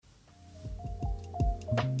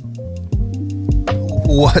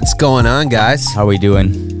What's going on, guys? How we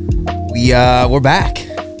doing? We're back.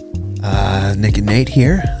 Nick and Nate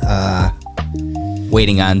here.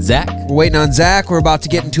 Waiting on Zach. We're waiting on Zach. We're about to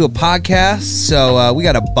get into a podcast. So we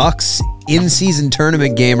got a Bucks in-season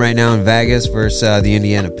tournament game right now in Vegas versus the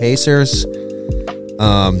Indiana Pacers.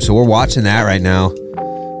 So we're watching that right now.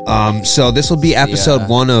 So this will be episode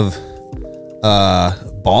 1 of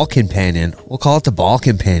Ball Companion. We'll call it the Ball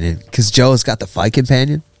Companion because Joe has got the Fight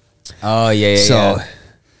Companion. Oh, yeah. So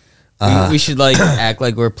we should like act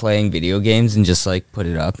like we're playing video games and just like put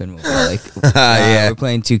it up and we'll be like, yeah, we're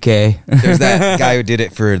playing 2K. There's that guy who did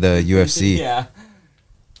it for the UFC. Yeah.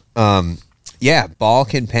 Yeah, Ball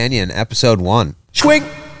Companion, episode 1. Swing!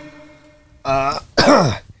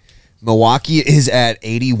 Milwaukee is at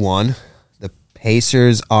 81. The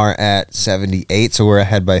Pacers are at 78, so we're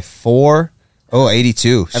ahead by 4. Oh,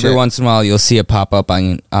 82. Every Shit. once in a while, you'll see a pop up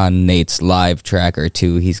on Nate's live tracker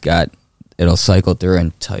too. It'll cycle through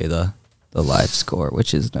and tell you the live score,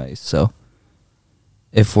 which is nice. So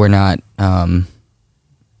if we're not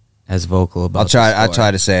as vocal about, I'll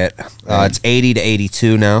try to say it. It's 80 to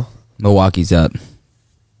 82 now. Milwaukee's up.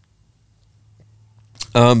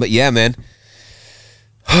 But yeah, man.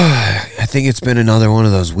 I think it's been another one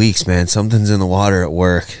of those weeks, man. Something's in the water at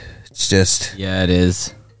work. It's just, Yeah, it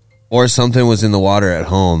is. or something was in the water at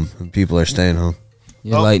home and people are staying home.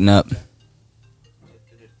 You lighten up.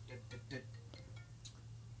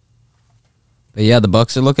 But yeah, the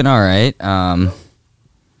Bucks are looking all right. I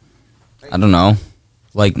don't know.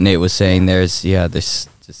 Like Nate was saying, there's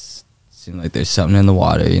just seems like there's something in the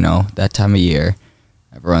water. You know, that time of year,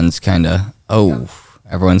 everyone's kind of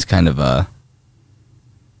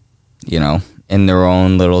you know, in their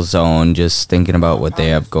own little zone, just thinking about what they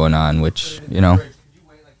have going on, which, you know,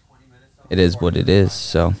 it is what it is.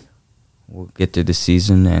 So we'll get through the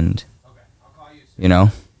season and, you know,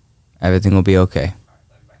 everything will be okay.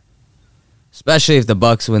 Especially if the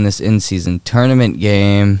Bucks win this in-season tournament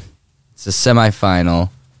game. It's a semifinal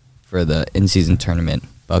for the in-season tournament,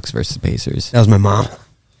 Bucks versus Pacers. That was my mom.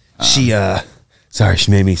 She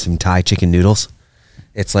made me some Thai chicken noodles.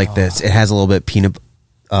 It's like this. It has a little bit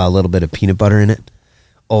of peanut butter in it.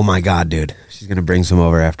 Oh my god, dude! She's gonna bring some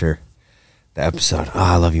over after the episode. Oh,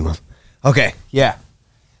 I love you, Mom. Okay, yeah,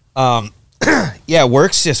 yeah.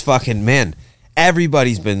 Work's just fucking, man.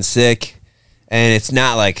 Everybody's been sick, and it's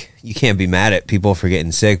not like you can't be mad at people for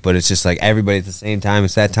getting sick, but it's just like everybody at the same time.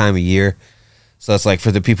 It's that time of year, so it's like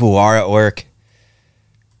for the people who are at work,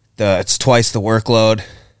 it's twice the workload.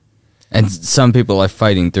 And some people are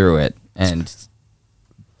fighting through it and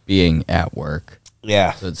being at work.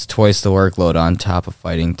 Yeah. So it's twice the workload on top of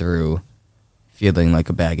fighting through feeling like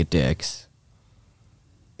a bag of dicks.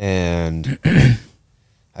 And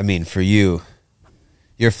I mean, for you,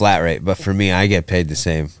 you're flat rate, but for me, I get paid the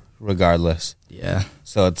same regardless. Yeah.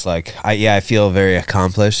 So it's like, I feel very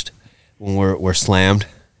accomplished when we're slammed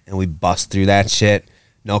and we bust through that shit.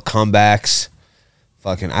 No comebacks.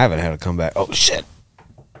 Fucking, I haven't had a comeback. Oh shit.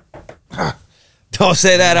 Don't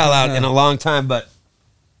say that out loud in a long time, but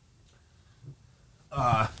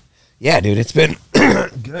yeah, dude, it's been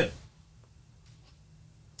good.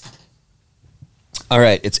 All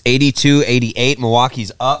right, it's 82-88.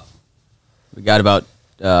 Milwaukee's up. We got about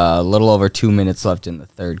a little over 2 minutes left in the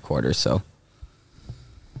third quarter, so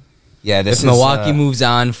yeah, if Milwaukee moves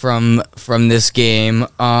on from this game,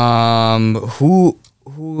 who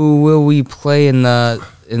will we play in the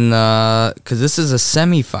because this is a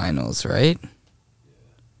semifinals, right?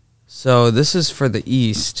 So this is for the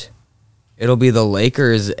East. It'll be the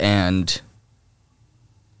Lakers and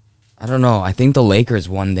I don't know. I think the Lakers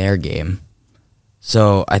won their game.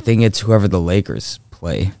 So I think it's whoever the Lakers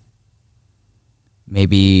play.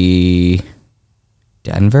 Maybe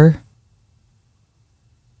Denver?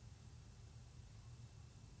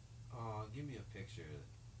 Oh, give me a picture.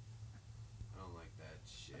 I don't like that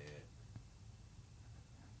shit.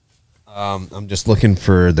 I'm just looking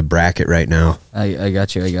for the bracket right now. I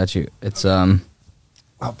got you. It's I'll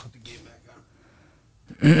put the game back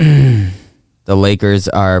on. the Lakers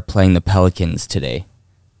are playing the Pelicans today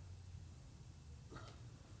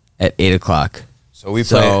at 8:00. So we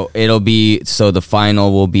play. So the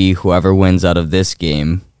final will be whoever wins out of this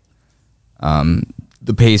game.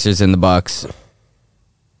 The Pacers and the Bucks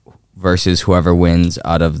versus whoever wins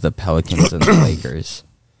out of the Pelicans and the Lakers,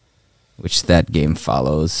 which that game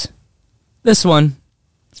follows this one.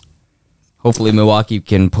 Hopefully Milwaukee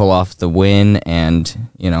can pull off the win and,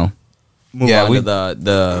 move on to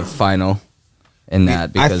the final in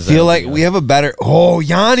that. Because I feel like we have a better... Oh,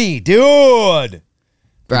 Yanni, dude!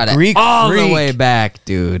 Brought it Greek all freak. the way back,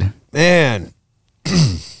 dude. Man.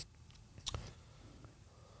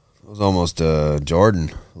 was almost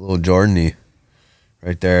Jordan, a little Jordan-y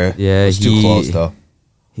right there. Yeah, it was too close though.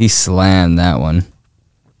 He slammed that one.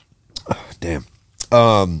 Oh, damn.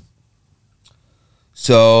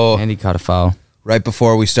 So And he caught a foul. Right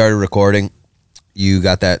before we started recording, you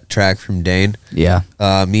got that track from Dane. Yeah.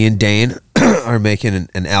 Me and Dane are making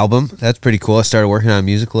an album. That's pretty cool. I started working on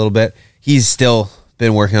music a little bit. He's still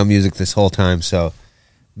been working on music this whole time. So,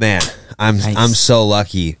 man, I'm so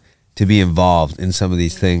lucky to be involved in some of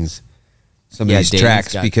these things, some of these Dane's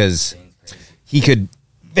tracks, because he could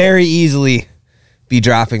very easily be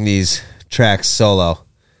dropping these tracks solo,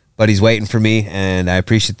 but he's waiting for me, and I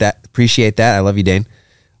appreciate that. I love you, Dane.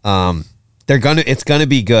 It's gonna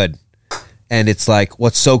be good. And it's like,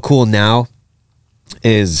 what's so cool now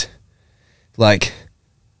is like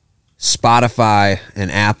Spotify and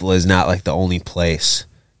Apple is not like the only place,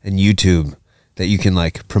 and YouTube, that you can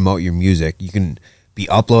like promote your music. You can be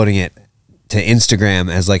uploading it to Instagram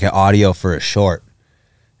as like an audio for a short.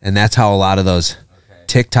 And that's how a lot of those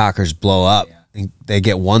TikTokers blow up. And they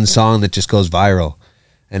get one song that just goes viral.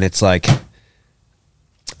 And it's like,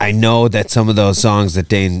 I know that some of those songs that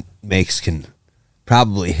Dane makes can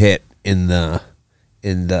probably hit in the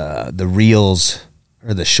reels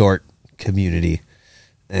or the short community,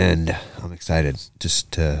 and I'm excited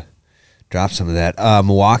just to drop some of that.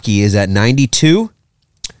 Milwaukee is at 92.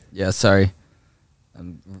 Yeah, sorry.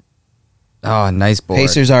 Nice board.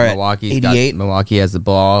 Pacers are Milwaukee's at 88. Milwaukee has the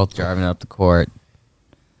ball, driving up the court.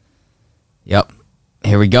 Yep.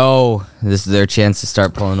 Here we go. This is their chance to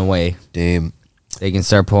start pulling away. Damn. They can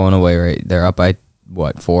start pulling away, right? They're up by,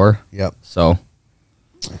 4? Yep. So.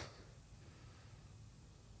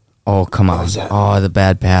 Oh, come on. Oh, the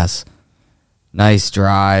bad pass. Nice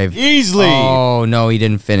drive. Easily. Oh, no, he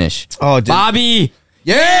didn't finish. Oh, Bobby.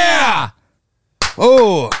 Yeah.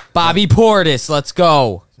 Oh. Bobby Portis. Let's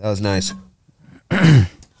go. That was nice.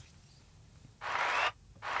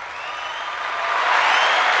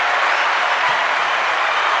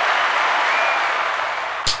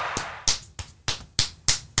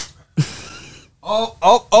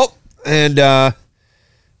 Oh. And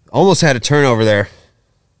almost had a turnover there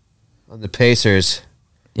on the Pacers.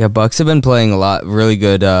 Yeah, Bucks have been playing a lot, really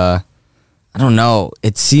good. I don't know.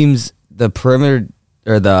 It seems the perimeter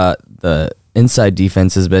or the inside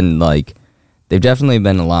defense has been like, they've definitely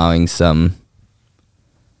been allowing some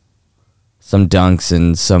dunks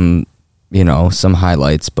and some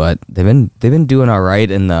highlights, but they've been doing all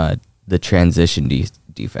right in the transition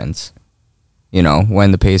defense. You know,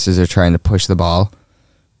 when the Pacers are trying to push the ball,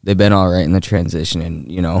 they've been all right in the transition and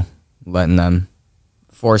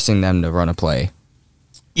forcing them to run a play.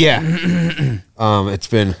 Yeah. It's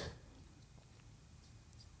been.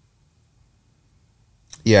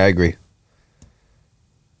 Yeah, I agree.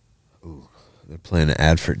 Ooh, they're playing an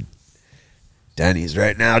ad for Denny's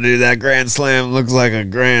right now, dude. That Grand Slam looks like a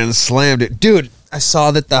Grand Slam, dude. I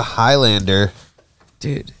saw that the Highlander.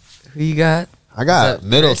 Dude, who you got? I got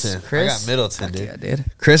Middleton. Chris? I got Middleton, dude. Yeah, dude.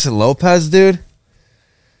 Chris and Lopez, dude.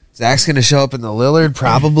 Zach's gonna show up in the Lillard,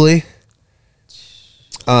 probably.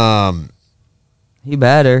 He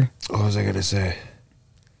better. What was I gonna say?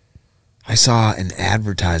 I saw an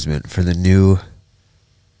advertisement for the new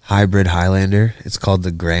hybrid Highlander. It's called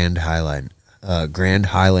the Grand Highlander.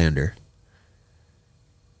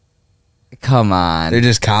 Come on. They're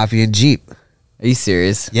just copying Jeep. Are you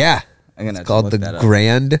serious? Yeah. It's called the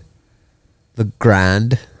Grand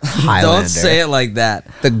Highlander. Don't say it like that.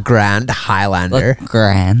 The Grand Highlander.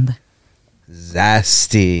 Grand.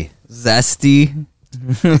 Zesty.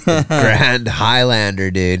 Grand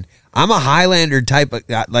Highlander, dude. I'm a Highlander type of,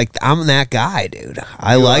 like, I'm that guy, dude.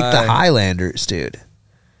 I like the Highlanders, dude.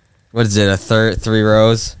 What is it, three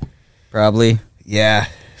rows? Probably. Yeah.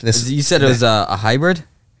 You said it was a hybrid?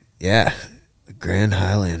 Yeah. The Grand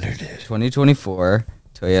Highlander, dude. 2024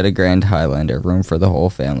 Toyota Grand Highlander. Room for the whole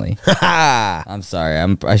family. I'm sorry.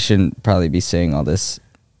 I shouldn't probably be saying all this.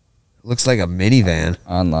 Looks like a minivan.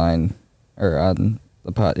 Online. Or on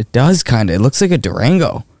the pod. It does kind of. It looks like a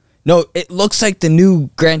Durango. No, it looks like the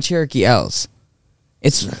new Grand Cherokee L's.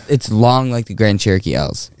 It's long like the Grand Cherokee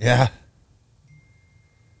L's. Yeah.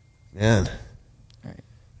 Man. All right.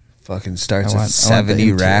 Fucking starts at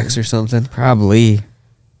 70 racks or something. Probably.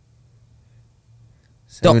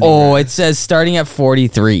 It says starting at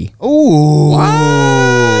 43. Ooh.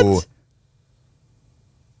 What?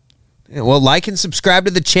 Yeah, well, like and subscribe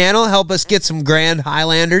to the channel. Help us get some Grand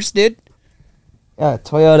Highlanders, dude. Yeah,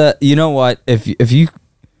 Toyota. You know what? If you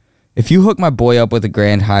hook my boy up with a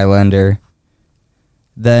Grand Highlander,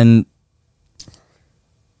 then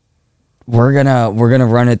we're gonna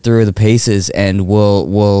run it through the paces, and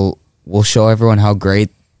we'll show everyone how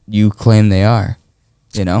great you claim they are.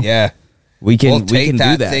 You know? Yeah. We can We'll take do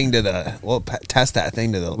that that. thing to the. We'll test that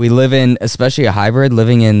thing to the. We live in, especially a hybrid,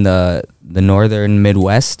 living in the northern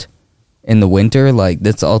Midwest in the winter. Like,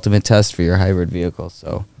 that's the ultimate test for your hybrid vehicle.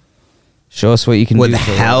 So, show us what you can What do. the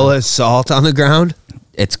hell is salt on the ground?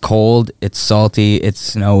 It's cold. It's salty. It's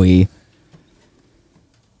snowy.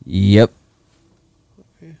 Yep.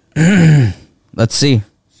 Let's see.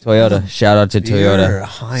 Toyota. Shout out to You're Toyota.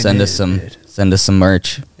 high-minded. Send us some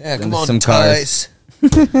merch. Yeah, Send come us on, some cars. All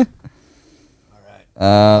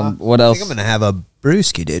right. What I else? think I'm gonna have a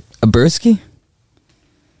brewski, dude. A brewski?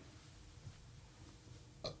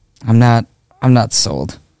 I'm not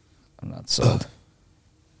sold. I'm not sold.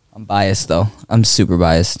 I'm biased though. I'm super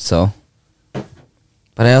biased. So,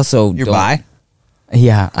 but I also You're don't, bi?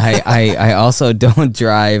 Yeah, I also don't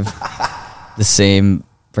drive the same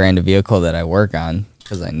brand of vehicle that I work on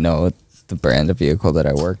because I know the brand of vehicle that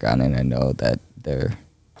I work on, and I know that they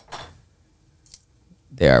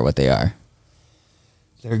are what they are.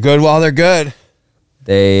 They're good while they're good.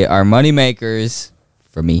 They are money makers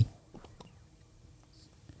for me.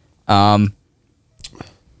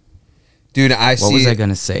 Dude, What was I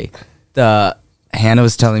gonna say? Hannah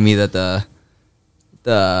was telling me that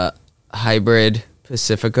the hybrid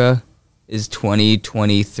Pacifica is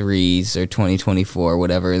 2023's or 2024,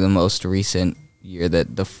 whatever the most recent year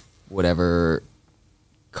that the whatever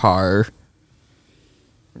car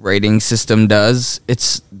rating system does.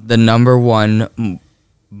 It's the number one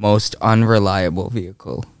most unreliable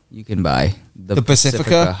vehicle you can buy. The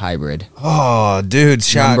Pacifica? hybrid. Oh, dude,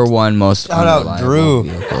 Number one most shout out unreliable Drew.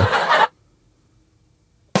 vehicle.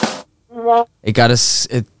 It got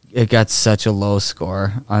it got such a low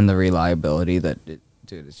score on the reliability that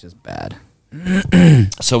dude, it's just bad.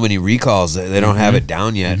 So many recalls. They don't have it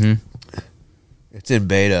down yet. It's in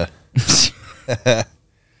beta.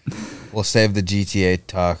 We'll save the GTA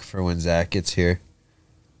talk for when Zach gets here.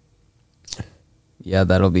 Yeah,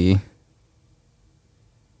 that'll be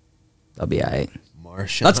alright.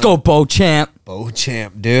 Martian. Let's go, Beauchamp.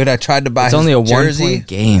 Beauchamp, dude. I tried to buy It's his only a jersey. 1-point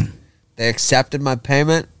game. They accepted my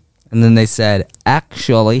payment. And then they said,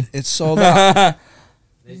 actually, It's sold out.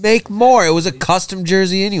 Make more. It was a custom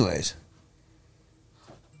jersey anyways.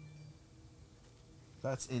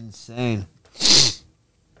 That's insane.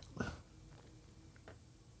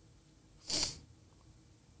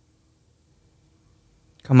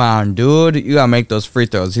 come on, dude. You gotta make those free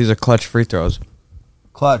throws. These are clutch free throws.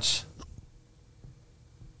 Clutch.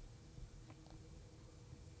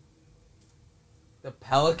 The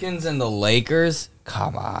Pelicans and the Lakers,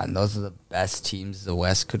 come on. Those are the best teams the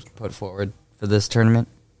West could put forward for this tournament.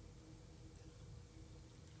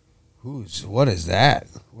 What is that?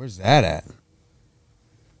 Where's that at?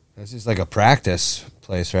 That's just like a practice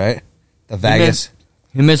place, right? The Vegas.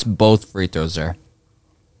 He missed both free throws there.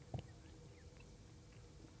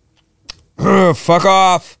 Fuck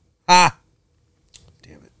off. Ah.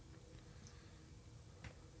 Damn it.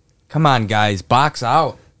 Come on, guys. Box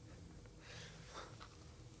out.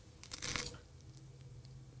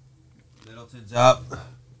 Middleton's up.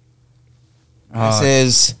 This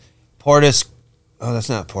is Portis. Oh, that's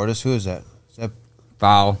not Portis. Who is that? Is that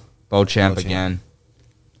Foul. Beauchamp again.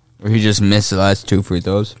 Or he just missed the last two free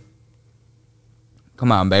throws.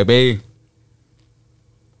 Come on, baby.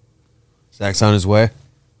 Zach's on his way?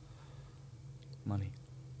 Money.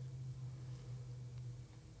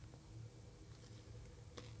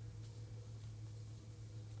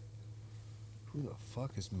 Who the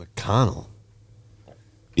fuck is McConnell?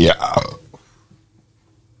 Yeah. All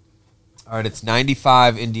right, it's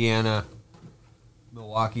 95, Indiana.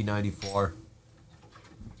 Milwaukee, 94.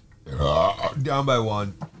 Down by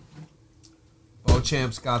 1.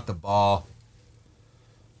 Beauchamp's got the ball.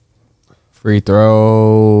 Free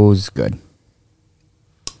throws. Good.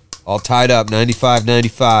 All tied up,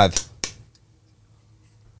 95-95.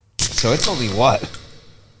 So it's only what?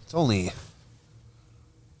 It's only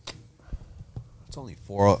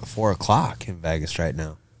 4 o'clock in Vegas right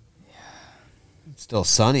now. Yeah. It's still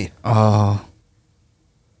sunny. Oh,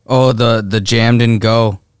 the jam didn't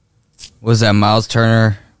go. Was that Miles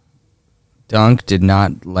Turner dunk did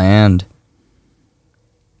not land?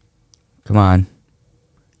 Come on.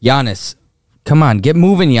 Giannis. Come on, get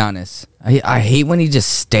moving, Giannis. I hate when he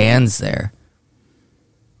just stands there.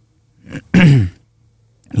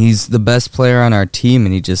 He's the best player on our team,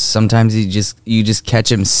 and sometimes you just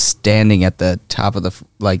catch him standing at the top of the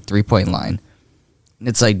 3-point line. And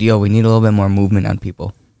it's ideal. We need a little bit more movement on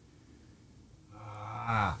people.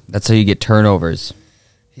 That's how you get turnovers.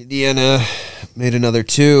 Indiana made another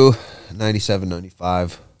 2,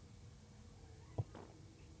 97-95.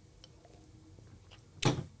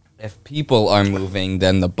 if people are moving,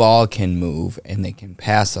 then the ball can move and they can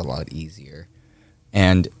pass a lot easier.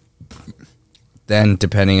 And then,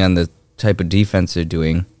 depending on the type of defense they're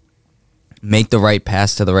doing, make the right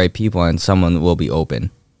pass to the right people and someone will be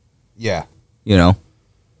open. Yeah. You know?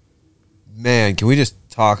 Man, can we just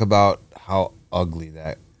talk about how ugly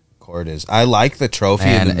that court is? I like the trophy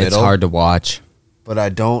in the middle. It's hard to watch. But I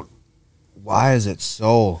don't... Why is it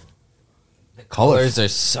so... The colors are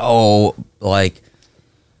so, like,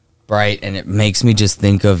 bright, and it makes me just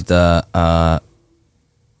think of the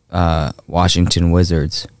Washington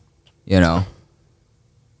Wizards, you know?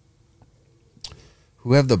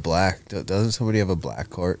 Who have the black? Doesn't somebody have a black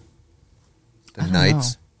court? The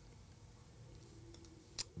Knights?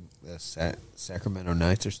 The Sacramento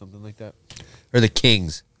Knights or something like that? Or the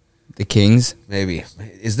Kings? The Kings? Maybe.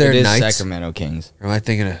 Is there It is Knights? Sacramento Kings. Or am I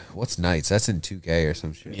thinking of... What's Knights? That's in 2K or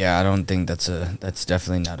some shit. Yeah, I don't think that's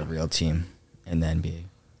definitely not a real team in the NBA.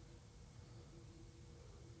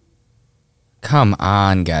 Come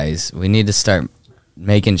on, guys. We need to start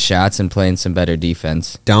making shots and playing some better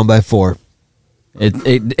defense. Down by 4.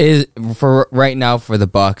 It is for right now for the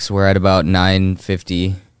Bucks. We're at about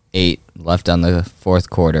 9:58 left on the fourth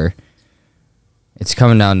quarter. It's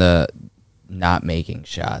coming down to not making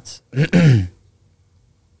shots,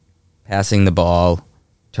 passing the ball,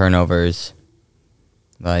 turnovers.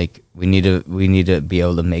 Like we need to be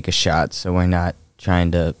able to make a shot, so we're not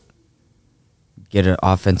trying to get an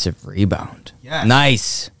offensive rebound. Yes.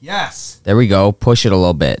 Nice. Yes. There we go. Push it a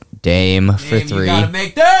little bit. Dame for 3. You gotta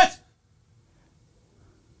make this.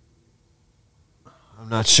 I'm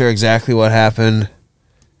not sure exactly what happened.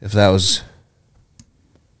 If that was...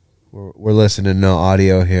 We're listening to no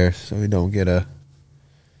audio here, so we don't get a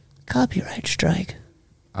copyright strike.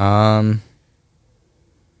 Come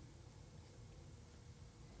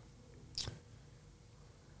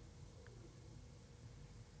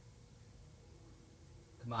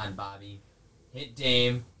on, Bobby. Hit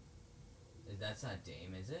Dame. That's not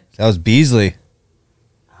Dame, is it? That was Beasley.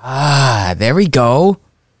 Ah, there we go.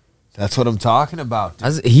 That's what I'm talking about.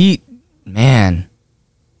 Man.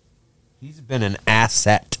 He's been an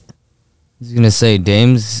asset. I was going to say,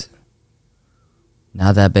 Dame's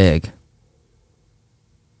not that big.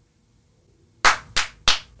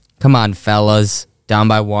 Come on, fellas. Down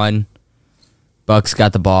by 1. Bucks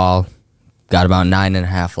got the ball. Got about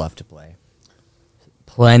 9.5 left to play.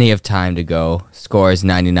 Plenty of time to go. Score is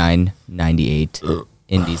 99-98.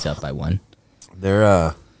 Indy's up by 1. They're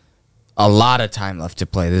a lot of time left to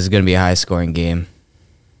play. This is going to be a high-scoring game.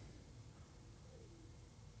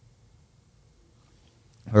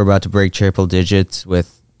 We're about to break triple digits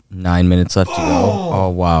with 9 minutes left to go. Oh,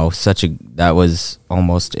 wow. That was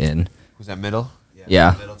almost in. Was that middle?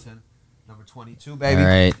 Yeah. Middleton. Number 22, baby. All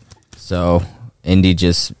right. So, Indy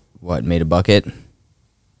just, made a bucket?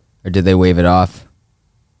 Or did they wave it off?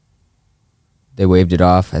 They waved it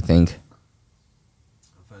off, I think.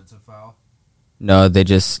 Offensive foul? No, they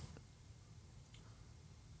just...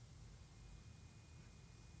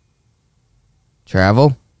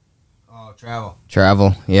 Travel? Oh, travel.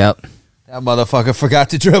 Travel, yep. That motherfucker forgot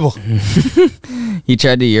to dribble. He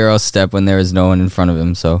tried to Euro step when there was no one in front of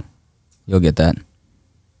him, so you'll get that.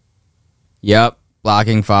 Yep,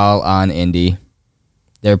 blocking foul on Indy.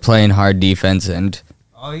 They're playing hard defense, and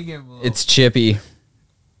He gave him a little... it's chippy.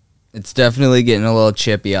 It's definitely getting a little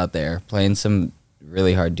chippy out there, playing some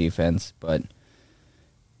really hard defense, but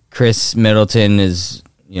Chris Middleton is,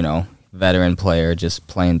 veteran player, just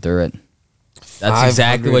playing through it. That's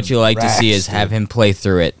exactly what you like to see, is have him play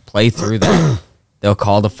through it. Play through that. They'll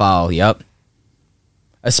call the foul, yep.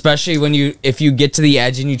 Especially if you get to the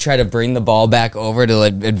edge and you try to bring the ball back over to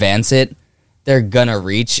advance it, they're gonna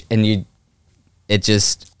reach, and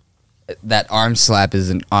that arm slap is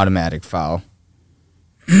an automatic foul.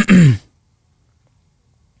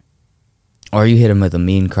 Or you hit them with a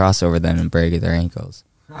mean crossover then and break their ankles.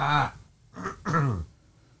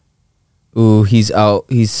 Ooh, he's out.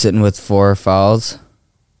 He's sitting with 4 fouls.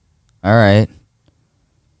 All right.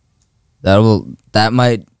 That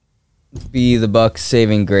might be the Bucks'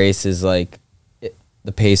 saving grace, is the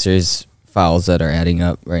Pacers' fouls that are adding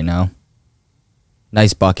up right now.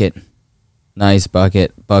 Nice bucket. Nice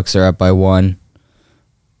bucket. Bucks are up by 1.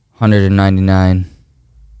 199.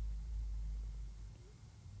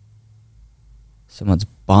 Someone's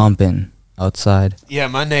bumping outside. Yeah,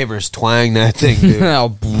 my neighbors twang that thing, dude.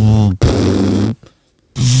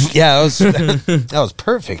 Yeah, that was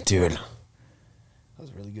perfect, dude. That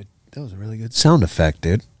was really good. That was a really good sound effect,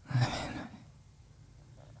 dude.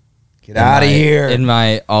 Get out of here. In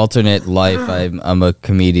my alternate life, I'm a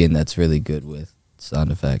comedian that's really good with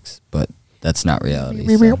sound effects, but that's not reality.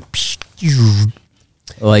 So.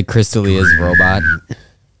 Like Crystalia's robot.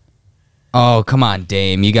 Oh, come on,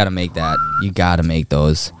 Dame. You got to make that. You got to make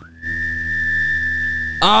those.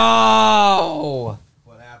 Oh!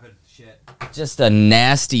 What happened? Shit. Just a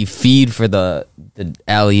nasty feed for the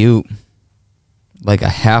alley-oop. Like a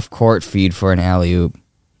half-court feed for an alley-oop.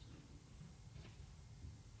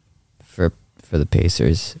 For the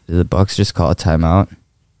Pacers. Did the Bucks just call a timeout?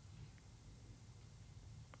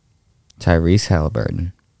 Tyrese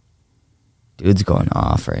Halliburton. Dude's going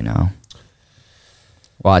off right now.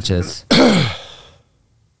 Watch this. Ooh,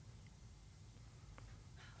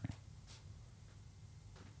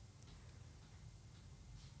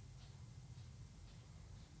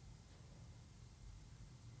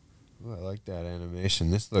 I like that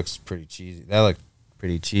animation. This looks pretty cheesy. That looked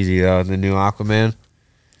pretty cheesy, though, the new Aquaman.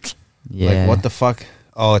 Yeah. Like, what the fuck?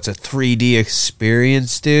 Oh, it's a 3D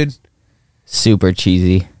experience, dude. Super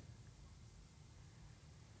cheesy.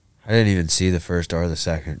 I didn't even see the first or the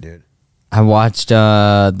second, dude. I watched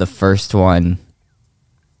the first one.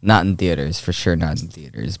 Not in theaters, for sure not in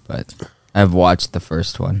theaters, but I've watched the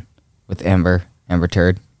first one with Amber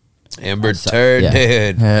Turd. Amber Turd,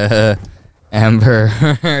 yeah. dude. Amber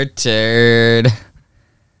Turd.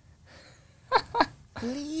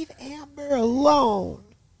 Leave Amber alone.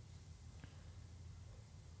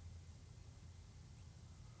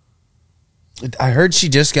 I heard she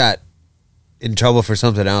just got in trouble for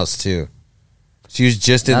something else, too. She was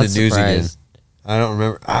just in Not the news again. surprised. I don't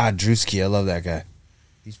remember. Drewski. I love that guy.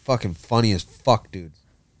 He's fucking funny as fuck, dude.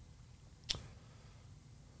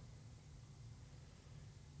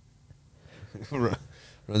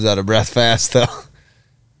 Runs out of breath fast, though.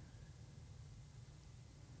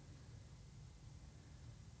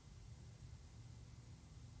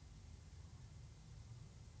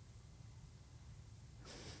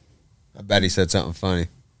 I bet he said something funny.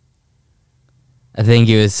 I think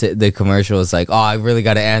the commercial was like, oh, I really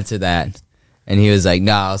got to answer that. And he was like,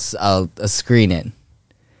 no, I'll screen it.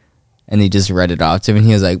 And he just read it off to him. And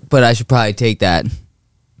he was like, but I should probably take that.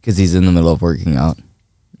 Because he's in the middle of working out.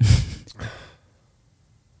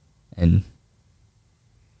 And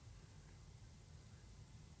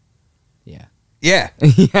yeah. Yeah.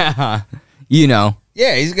 Yeah. You know.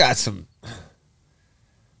 Yeah, he's got some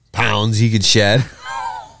pounds he could shed.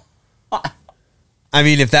 I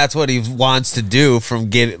mean, if that's what he wants to do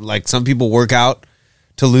like some people work out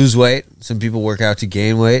to lose weight. Some people work out to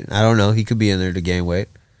gain weight. I don't know. He could be in there to gain weight.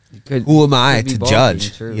 Who am I to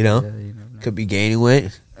judge? True. You know? Yeah, could be gaining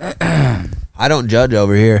weight. I don't judge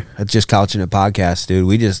over here. It's just Couchin' a podcast, dude.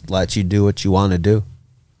 We just let you do what you want to do.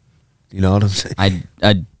 You know what I'm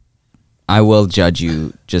saying? I will judge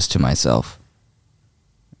you just to myself.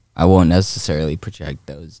 I won't necessarily project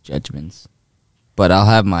those judgments. But I'll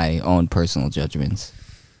have my own personal judgments.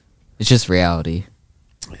 It's just reality.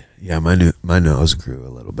 Yeah, my nose grew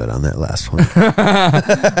a little bit on that last one.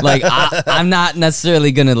 Like, I'm not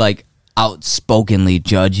necessarily going to, like, outspokenly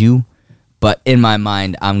judge you. But in my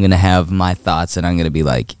mind, I'm going to have my thoughts, and I'm going to be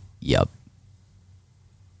like, yep.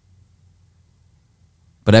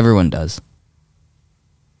 But everyone does.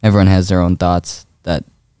 Everyone has their own thoughts that,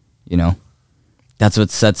 you know, that's what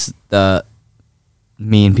sets the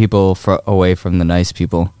mean people away from the nice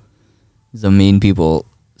people. The mean people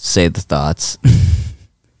say the thoughts.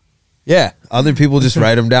 Yeah, other people just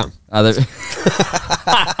write them down.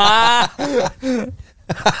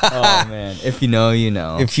 Oh man, if you know, you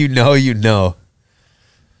know. If you know, you know.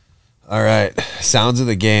 All right, sounds of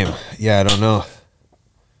the game. Yeah, I don't know.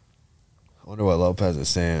 I wonder what Lopez is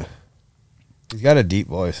saying. He's got a deep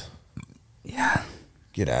voice. Yeah.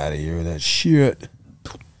 Get out of here with that shit.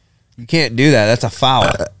 You can't do that. That's a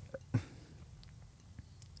foul.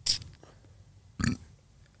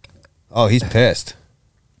 Oh, he's pissed.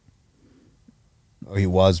 Oh, he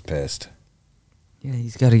was pissed. Yeah,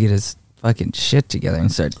 he's got to get his fucking shit together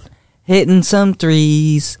and start hitting some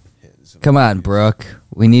threes. Come on, Brooke.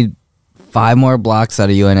 We need 5 more blocks out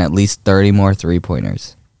of you and at least 30 more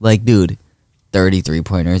 3-pointers. Like, dude, 30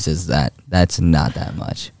 3-pointers is that's not that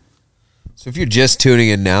much. So if you're just tuning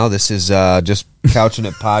in now, this is just Couchin'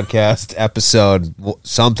 It Podcast episode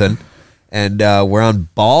something. And we're on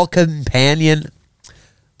Ball Companion.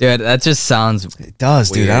 Dude, that just sounds It does,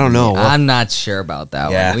 dude. weird I don't to me. know. I'm not sure about that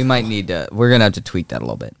Yeah. one. We might need to. We're gonna have to tweak that a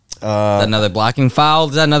little bit. Is that another blocking foul?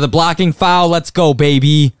 Is that another blocking foul? Let's go,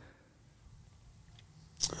 baby.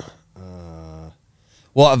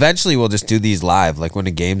 Well, eventually we'll just do these live. Like when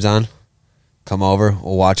the game's on, come over.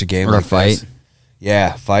 We'll watch a game Or a like fight. this.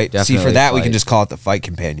 Yeah, fight. See, Definitely for that we fight. can just call it the Fight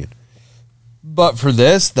Companion. But for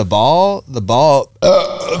this, the ball.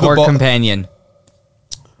 Court companion.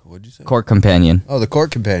 What'd you say? Court companion. Oh, the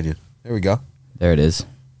Court Companion. There we go. There it is.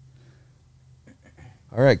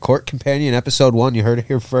 All right, Court Companion, episode 1. You heard it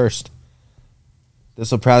here first.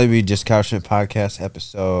 This will probably be just Couchin Podcast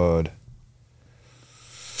episode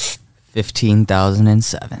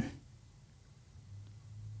 15,007.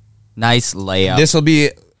 Nice layup. This will be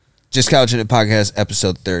just Couchin Podcast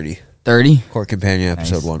episode 30. 30? Court Companion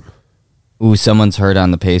episode 1. Ooh, someone's hurt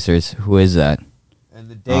on the Pacers. Who is that? And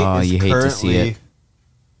the date is you hate to see it.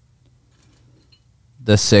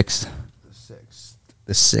 The 6th.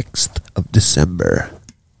 The 6th of December.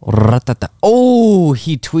 Oh,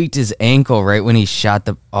 he tweaked his ankle right when he shot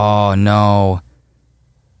the... Oh, no.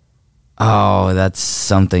 Oh, that's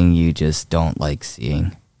something you just don't like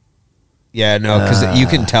seeing. Yeah, no, because you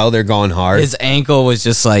can tell they're going hard. His ankle was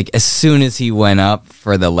just like, as soon as he went up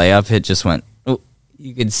for the layup, it just went... Oh,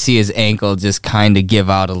 you could see his ankle just kind of give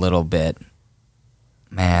out a little bit.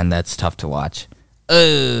 Man, that's tough to watch.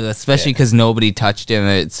 Especially because nobody touched him.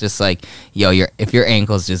 It's just like, yo, if your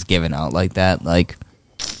ankle's just giving out like that, like...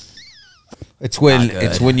 It's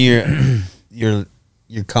when you're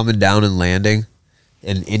coming down and landing,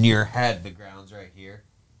 and in your head the ground's right here,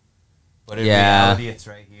 but in reality it's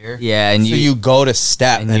right here. Yeah, and so you go to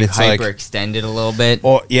step and you it's like hyperextend it a little bit.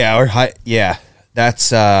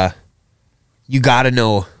 That's you got to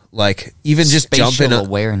know, like, even just Spatial jumping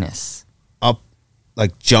awareness up,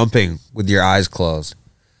 like jumping with your eyes closed,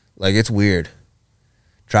 like it's weird.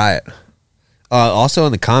 Try it. Also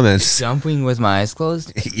in the comments, jumping with my eyes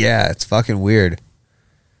closed. Yeah, it's fucking weird.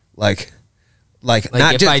 Like not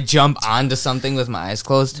if just, I jump onto something with my eyes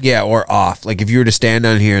closed. Yeah, or off. Like if you were to stand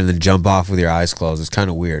down here and then jump off with your eyes closed, it's kind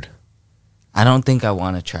of weird. I don't think I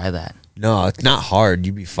want to try that. No, it's not hard.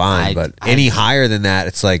 You'd be fine. But any higher than that,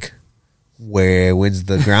 it's like, when's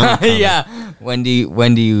the ground? Yeah. When do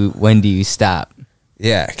you stop?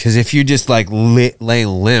 Yeah, because if you just like laying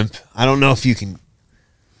limp, I don't know if you can.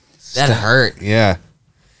 That hurt. Yeah.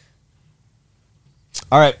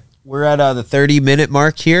 All right, we're at the 30-minute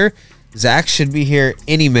mark here. Zach should be here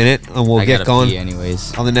any minute, and we'll get going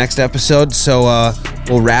anyways on the next episode. So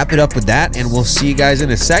we'll wrap it up with that, and we'll see you guys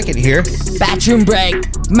in a second here. Bathroom break,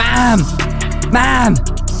 mom,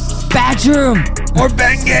 bathroom or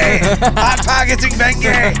Bengay, hot pockets and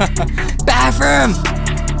Bengay, bathroom.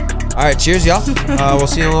 All right, cheers, y'all. We'll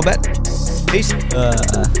see you in a little bit. Peace.